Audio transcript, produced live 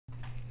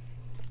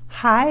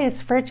Hi,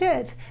 it's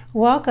Bridgette.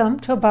 Welcome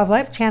to Above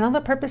Life Channel.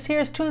 The purpose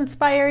here is to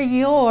inspire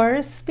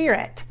your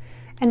spirit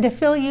and to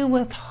fill you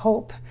with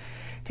hope.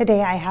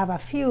 Today I have a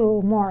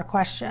few more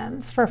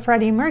questions for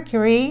Freddie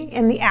Mercury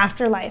in the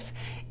afterlife.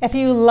 If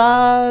you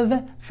love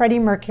Freddie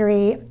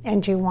Mercury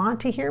and you want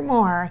to hear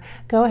more,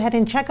 go ahead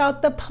and check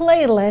out the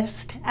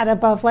playlist at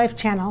Above Life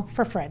Channel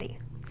for Freddie.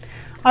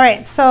 All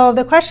right, so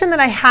the question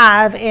that I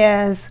have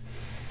is,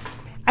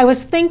 I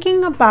was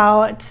thinking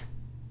about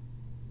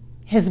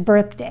his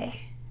birthday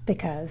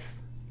because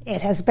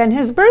it has been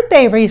his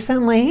birthday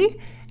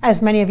recently,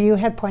 as many of you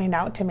had pointed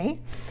out to me.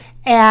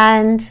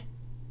 And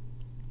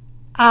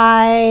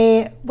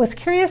I was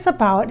curious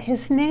about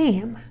his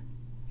name.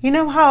 You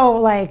know how,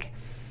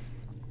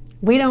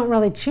 we don't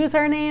really choose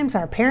our names.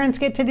 Our parents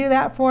get to do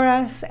that for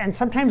us. And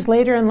sometimes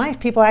later in life,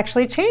 people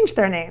actually change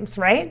their names,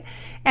 right?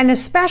 And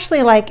especially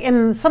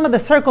in some of the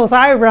circles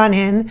I run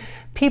in,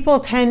 people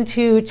tend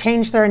to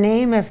change their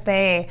name if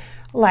they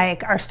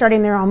are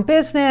starting their own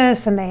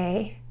business and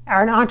they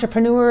are an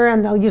entrepreneur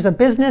and they'll use a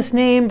business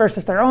name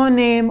versus their own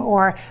name.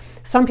 Or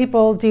some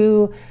people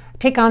do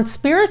take on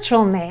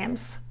spiritual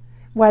names,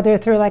 whether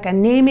through a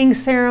naming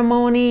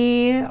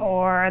ceremony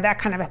or that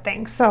kind of a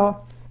thing.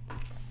 So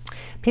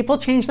people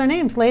change their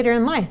names later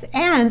in life.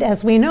 And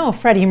as we know,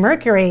 Freddie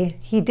Mercury,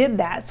 he did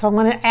that. So I'm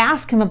going to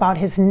ask him about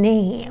his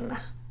name.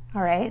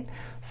 All right,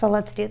 so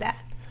let's do that.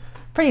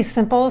 Pretty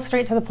simple,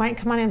 straight to the point.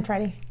 Come on in,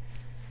 Freddie.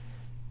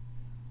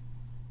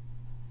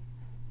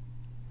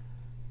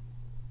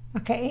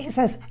 Okay, he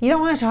says, you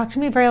don't want to talk to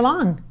me very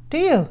long, do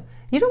you?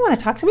 You don't want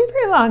to talk to me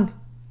very long.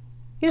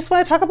 You just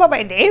want to talk about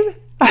my name?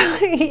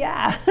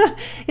 Yeah.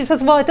 He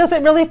says, well, it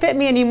doesn't really fit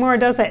me anymore,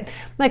 does it?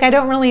 I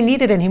don't really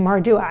need it anymore,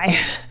 do I?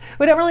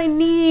 We don't really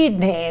need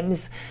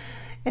names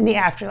in the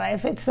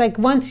afterlife. It's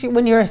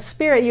when you're a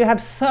spirit, you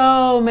have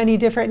so many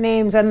different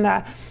names, and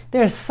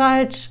there's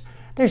so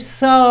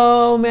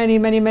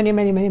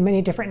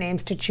many different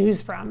names to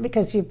choose from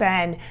because you've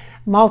been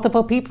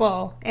multiple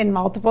people in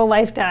multiple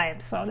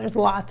lifetimes. So there's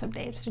lots of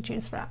names to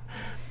choose from.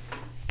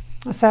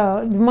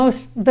 So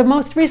the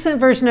most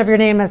recent version of your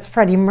name is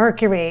Freddie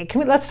Mercury.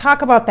 Let's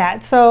talk about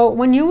that. So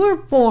when you were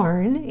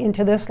born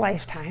into this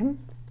lifetime,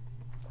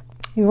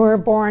 you were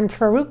born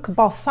Farouk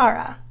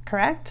Balsara,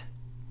 correct?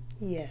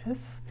 Yes.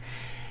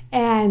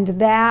 And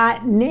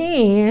that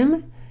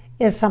name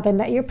is something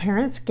that your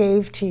parents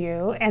gave to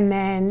you, and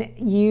then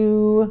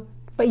you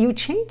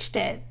changed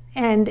it.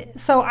 And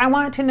so I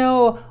want to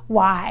know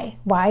why.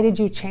 Why did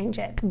you change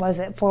it? Was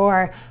it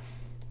for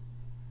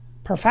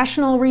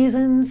professional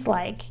reasons,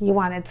 you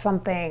wanted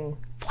something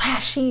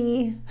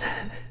flashy?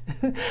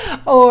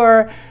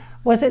 Or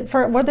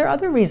were there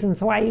other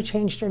reasons why you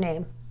changed your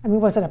name? I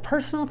mean, was it a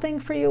personal thing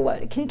for you?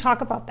 Can you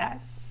talk about that?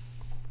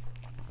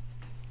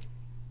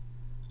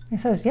 He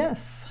says,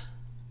 yes.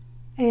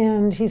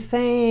 And he's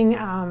saying,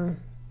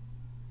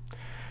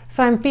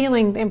 so I'm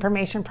feeling the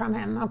information from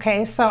him.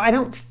 Okay, so I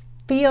don't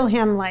feel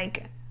him I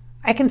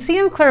can see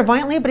him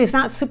clairvoyantly, but he's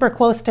not super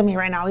close to me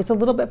right now. He's a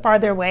little bit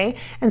farther away.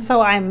 And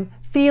so I'm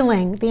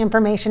feeling the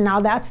information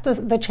now. That's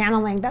the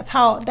channeling. That's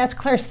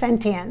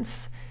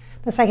clairsentience,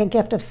 the psychic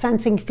gift of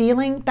sensing,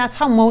 feeling. That's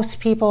how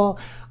most people,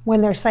 when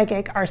they're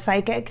psychic, are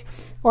psychic.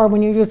 Or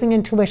when you're using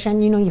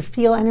intuition, you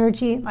feel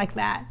energy like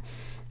that.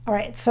 All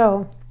right,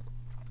 so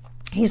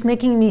he's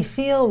making me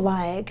feel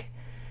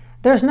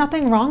there's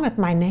nothing wrong with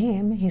my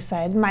name, he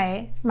said.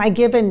 My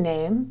given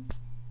name,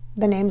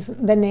 the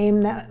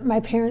name that my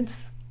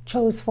parents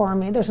chose for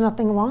me, there's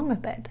nothing wrong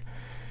with it.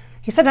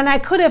 He said, and I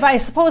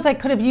suppose I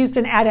could have used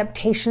an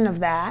adaptation of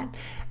that.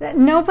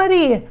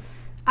 Nobody,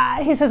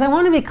 he says, I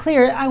want to be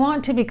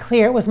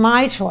clear, it was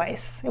my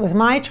choice. It was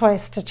my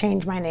choice to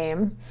change my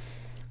name.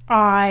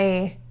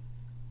 I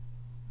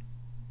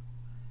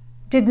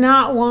did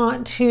not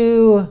want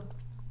to.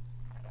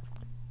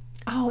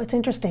 Oh, it's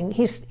interesting.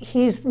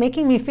 He's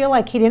making me feel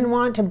like he didn't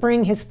want to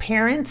bring his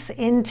parents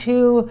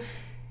into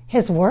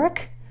his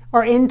work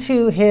or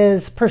into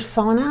his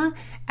persona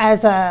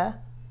as a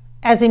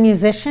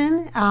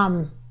musician.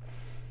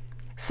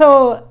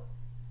 So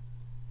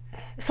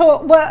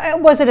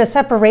was it a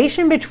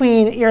separation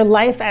between your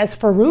life as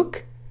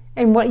Farouk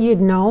and what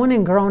you'd known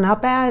and grown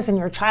up as in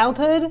your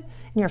childhood, in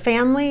your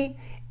family,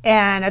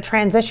 and a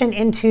transition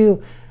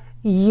into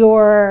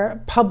your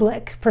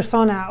public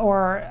persona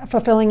or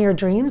fulfilling your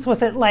dreams?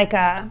 Was it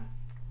a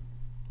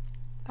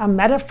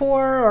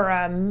metaphor or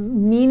a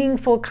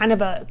meaningful kind of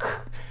a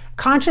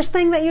conscious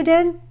thing that you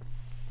did?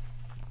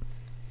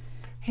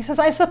 He says,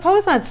 I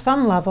suppose on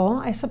some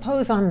level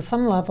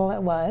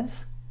it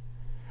was,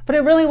 but it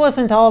really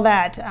wasn't all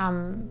that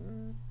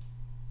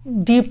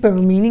deep or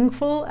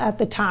meaningful at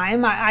the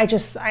time.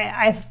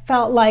 I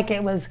felt like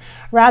it was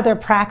rather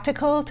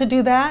practical to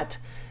do that,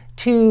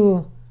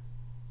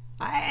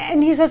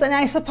 and he says, and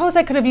I suppose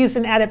I could have used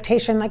an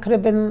adaptation that could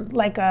have been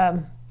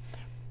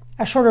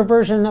a shorter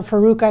version of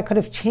Farouk. I could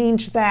have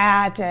changed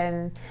that,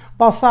 and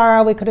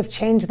Balsara, we could have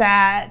changed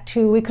that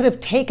to, we could have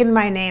taken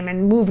my name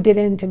and moved it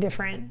into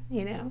different,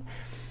 It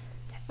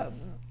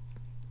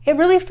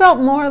really felt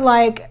more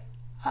like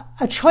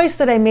a choice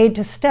that I made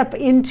to step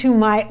into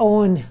my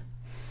own,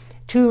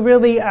 to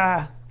really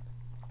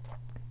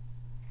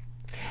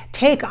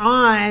take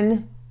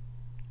on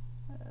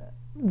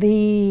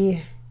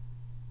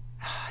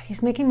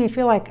he's making me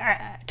feel like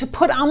to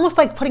put, almost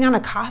like putting on a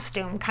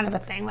costume kind of a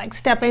thing, like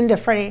step into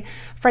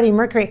Freddie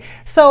Mercury.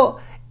 So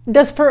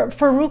does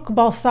Farrokh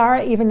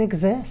Bulsara even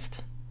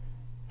exist?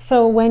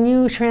 So when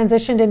you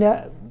transitioned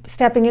into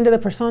stepping into the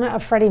persona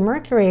of Freddie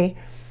Mercury,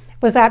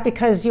 was that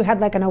because you had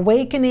like an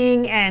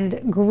awakening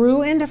and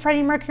grew into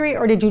Freddie Mercury,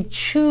 or did you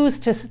choose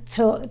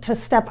to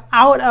step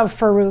out of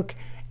Farrokh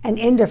and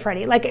into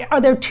Freddie? Like, are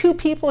there two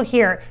people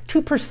here,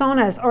 two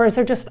personas, or is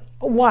there just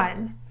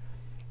one?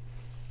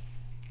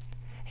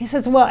 He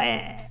says, well,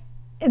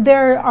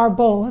 there are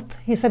both.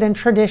 He said, in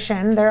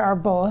tradition, there are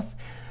both.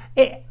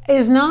 It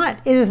is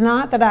not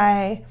that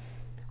I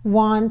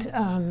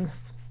wanted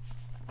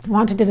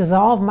to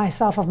dissolve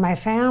myself of my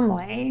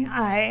family.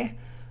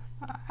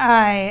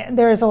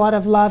 There is a lot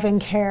of love and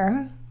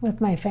care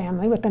with my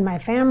family, within my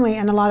family,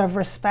 and a lot of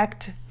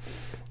respect.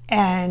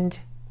 And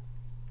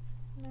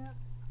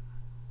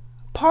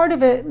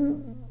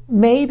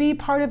maybe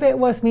part of it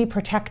was me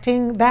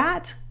protecting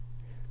that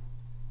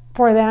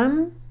for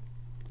them.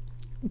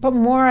 But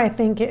more, I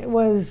think it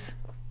was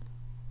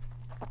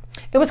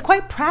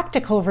quite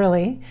practical,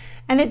 really,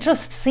 and it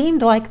just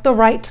seemed like the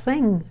right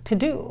thing to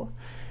do.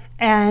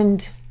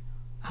 And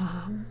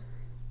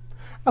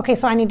okay,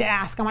 so I need to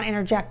ask, I want to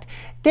interject.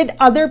 Did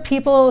other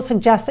people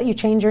suggest that you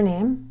change your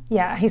name?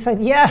 Yeah, he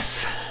said,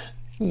 yes,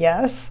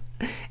 yes,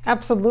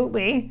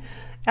 absolutely,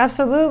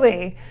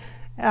 absolutely.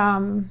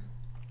 But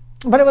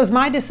it was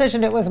my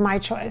decision, it was my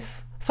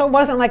choice. So it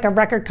wasn't like a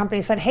record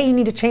company said, hey, you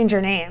need to change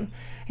your name.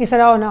 He said,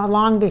 oh no,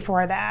 long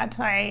before that.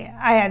 I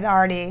had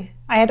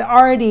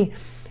already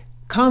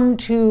come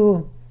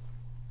to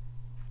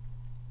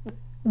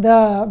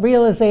the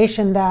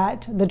realization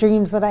that the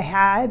dreams that I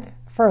had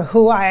for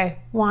who I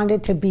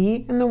wanted to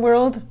be in the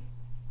world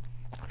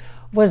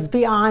was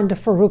beyond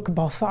Farrokh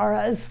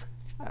Bulsara's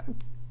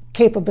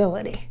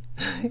capability,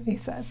 he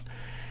says.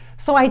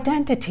 So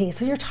identity,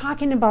 so you're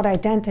talking about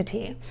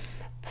identity.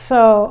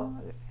 So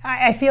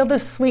I feel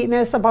this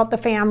sweetness about the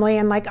family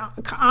and like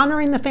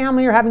honoring the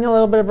family or having a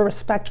little bit of a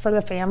respect for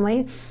the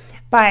family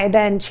by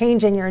then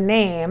changing your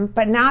name,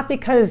 but not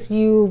because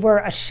you were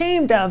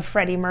ashamed of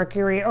Freddie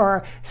Mercury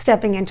or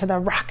stepping into the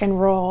rock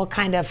and roll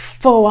kind of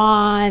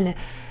full-on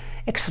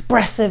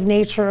expressive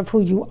nature of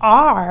who you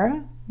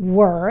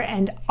were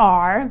and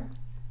are,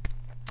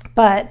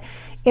 but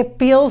it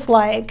kind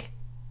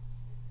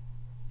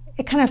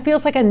of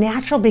feels like a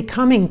natural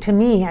becoming to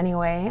me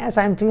anyway, as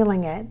I'm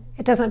feeling it.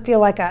 It doesn't feel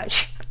like a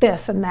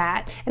this and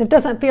that, and it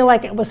doesn't feel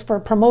like it was for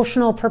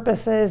promotional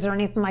purposes or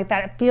anything like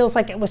that. It feels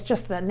like it was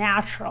just a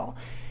natural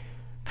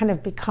kind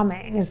of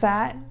becoming. Is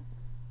that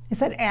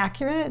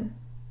accurate?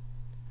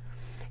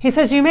 He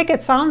says, you make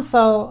it sound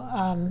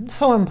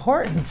so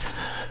important.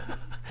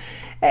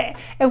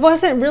 It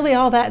wasn't really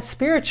all that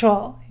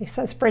spiritual, he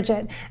says,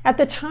 Bridgette. At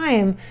the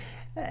time,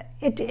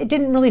 it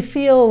didn't really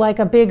feel like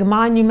a big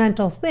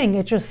monumental thing.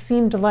 It just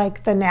seemed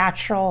like the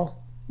natural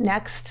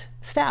next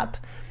step.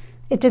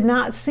 It did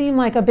not seem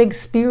like a big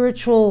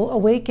spiritual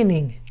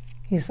awakening,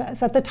 he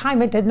says. At the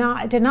time, it did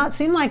not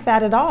seem like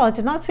that at all. It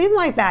did not seem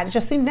like that. It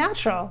just seemed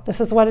natural.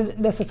 This is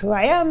who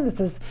I am.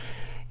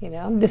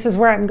 This is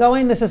where I'm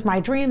going. This is my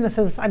dream.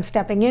 I'm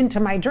stepping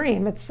into my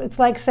dream. It's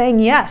like saying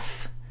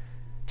yes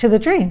to the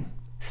dream.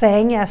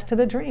 Saying yes to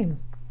the dream.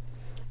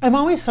 I'm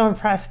always so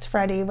impressed,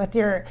 Freddie, with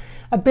your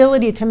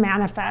ability to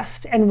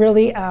manifest and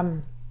really,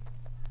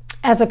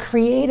 as a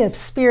creative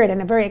spirit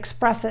and a very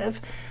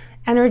expressive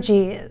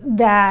energy,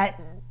 that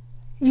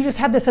you just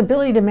have this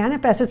ability to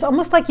manifest. It's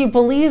almost like you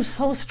believe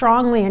so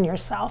strongly in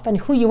yourself and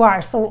who you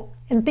are. So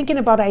in thinking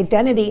about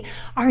identity,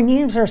 our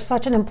names are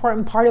such an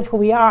important part of who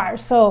we are.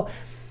 So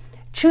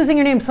choosing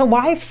your name. So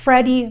why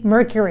Freddie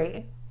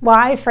Mercury?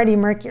 Why Freddie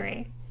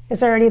Mercury? Is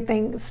there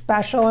anything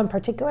special in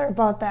particular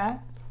about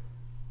that?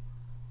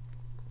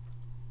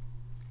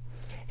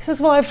 He says,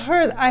 well, I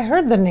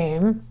heard the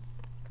name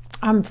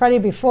Freddie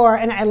before,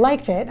 and I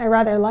liked it. I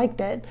rather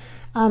liked it.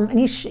 And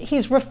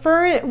he's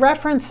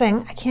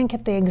referencing, I can't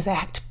get the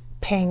exact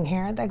ping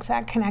here, the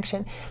exact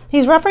connection.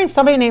 He's referencing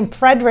somebody named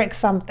Frederick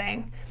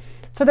something.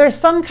 So there's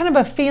some kind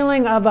of a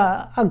feeling of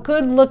a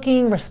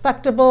good-looking,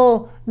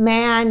 respectable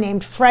man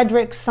named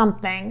Frederick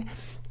something,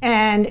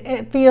 and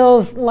it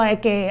feels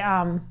like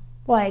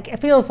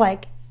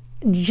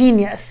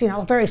genius,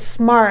 very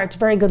smart,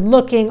 very good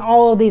looking,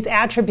 all of these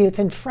attributes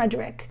in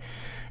Frederick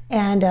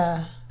and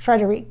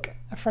Frederic.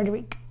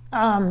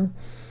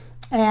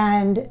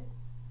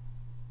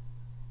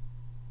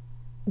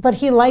 But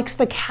he likes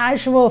the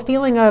casual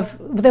feeling of,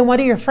 then what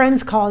do your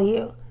friends call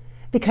you?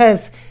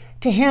 Because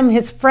to him,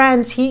 his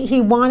friends,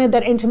 he wanted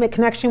that intimate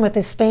connection with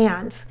his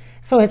fans.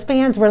 So his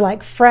fans were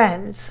like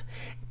friends.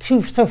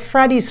 So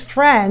Freddie's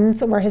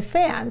friends were his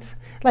fans.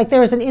 Like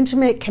there was an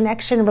intimate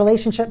connection,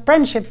 relationship,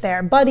 friendship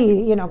there,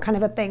 buddy, kind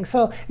of a thing.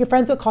 So your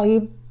friends will call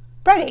you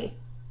Freddie,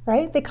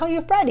 right? They call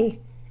you Freddie.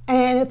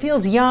 and it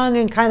feels young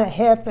and kind of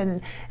hip,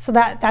 and so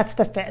that's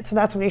the fit. So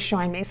that's what he's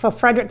showing me. So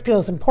Frederick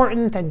feels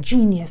important and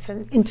genius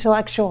and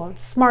intellectual and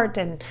smart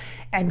and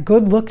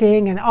good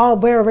looking and all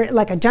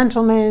like a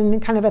gentleman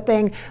kind of a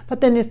thing.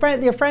 But then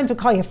your friends would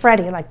call you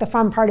Freddie, like the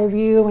fun part of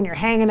you when you're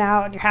hanging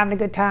out and you're having a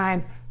good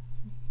time.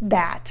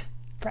 That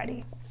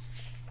Freddie.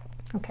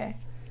 Okay.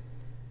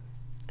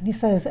 And he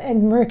says,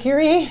 and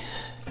Mercury,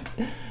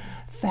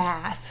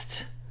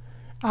 fast,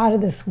 out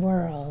of this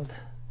world.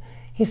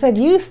 He said,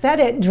 you said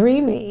it,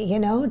 dreamy,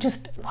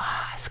 just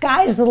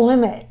sky's the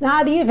limit.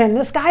 Not even,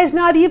 the sky's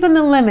not even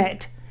the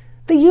limit.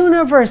 The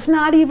universe,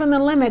 not even the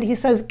limit. He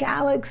says,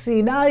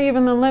 galaxy, not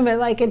even the limit.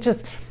 Like it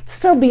just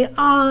so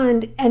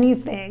beyond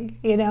anything,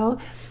 And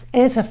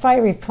it's a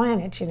fiery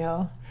planet,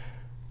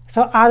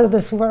 So out of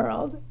this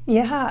world.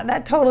 Yeah,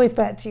 that totally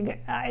fits, you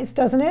guys,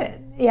 doesn't it?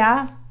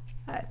 Yeah,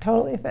 that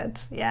totally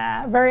fits.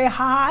 Yeah, very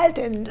hot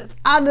and just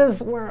out of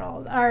this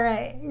world. All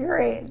right,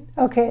 great.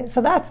 Okay,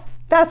 so that's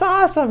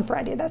awesome,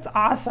 Freddie. That's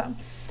awesome.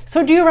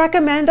 So do you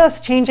recommend us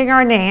changing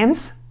our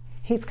names?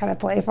 He's kind of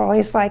playful.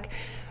 He's like,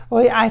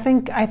 well, I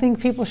think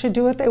people should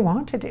do what they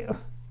want to do.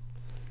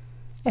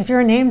 If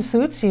your name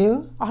suits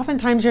you,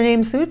 oftentimes your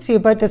name suits you,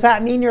 but does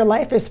that mean your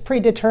life is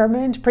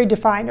predetermined,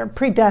 predefined, or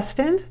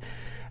predestined?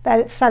 That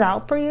it's set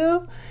out for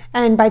you?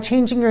 And by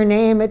changing your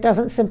name, it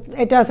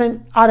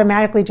doesn't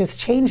automatically just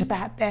change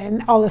that.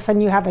 Then all of a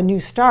sudden you have a new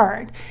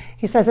start.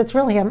 He says it's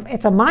really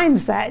it's a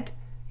mindset.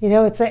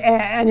 It's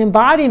an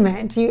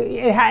embodiment.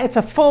 It's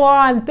a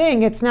full-on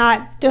thing. It's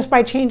not just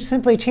by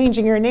simply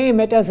changing your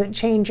name. It doesn't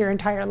change your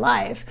entire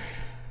life.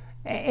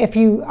 If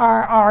you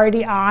are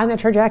already on a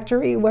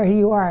trajectory where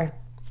you are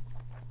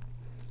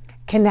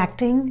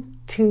connecting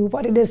to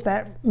what it is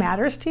that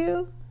matters to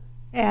you,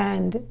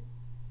 and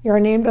your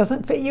name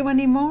doesn't fit you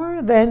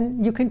anymore,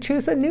 then you can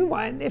choose a new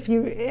one.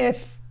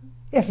 If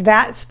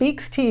that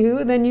speaks to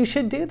you, then you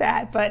should do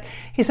that. But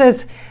he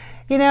says,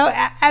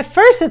 at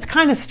first it's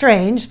kind of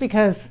strange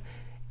because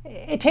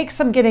it takes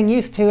some getting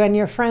used to, and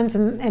your friends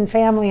and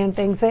family and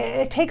things,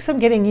 it takes some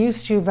getting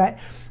used to. But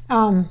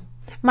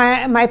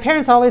my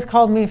parents always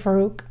called me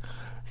Farouk,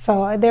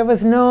 so there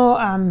was no,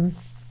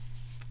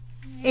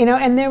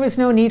 and there was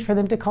no need for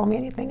them to call me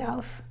anything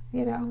else.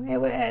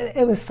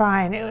 It was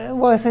fine. It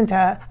wasn't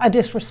a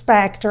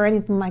disrespect or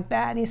anything like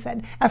that. And he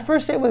said, at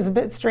first it was a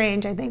bit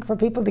strange, I think, for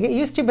people to get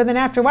used to, but then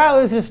after a while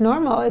it was just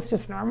normal. It's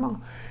just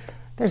normal.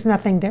 There's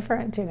nothing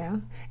different,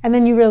 And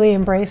then you really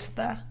embrace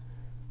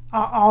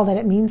all that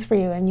it means for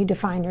you, and you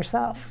define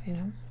yourself,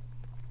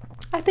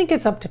 I think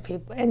it's up to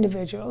people,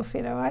 individuals,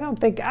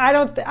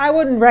 I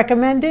wouldn't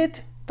recommend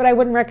it, but I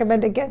wouldn't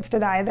recommend against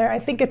it either. I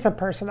think it's a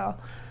personal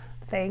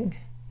thing.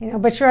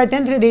 But your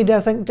identity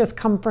doesn't just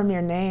come from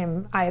your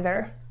name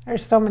either.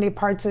 There's so many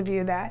parts of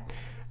you that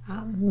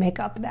make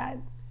up that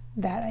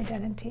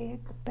identity,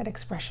 that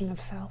expression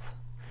of self.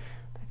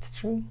 That's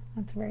true.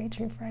 That's very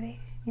true, Freddie.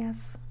 Yes.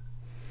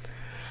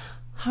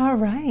 All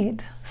right.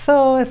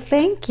 So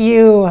thank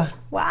you.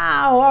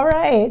 Wow. All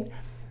right.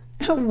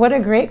 What a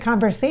great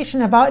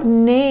conversation about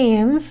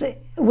names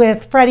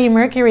with Freddie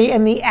Mercury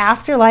in the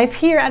afterlife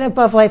here at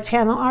Above Life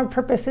Channel. Our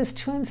purpose is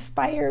to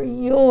inspire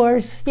your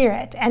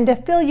spirit and to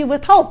fill you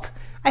with hope.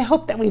 I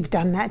hope that we've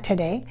done that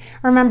today.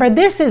 Remember,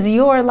 this is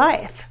your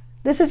life.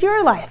 This is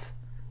your life.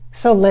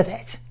 So live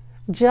it.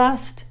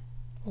 Just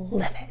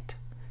live it.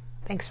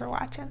 Thanks for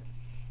watching.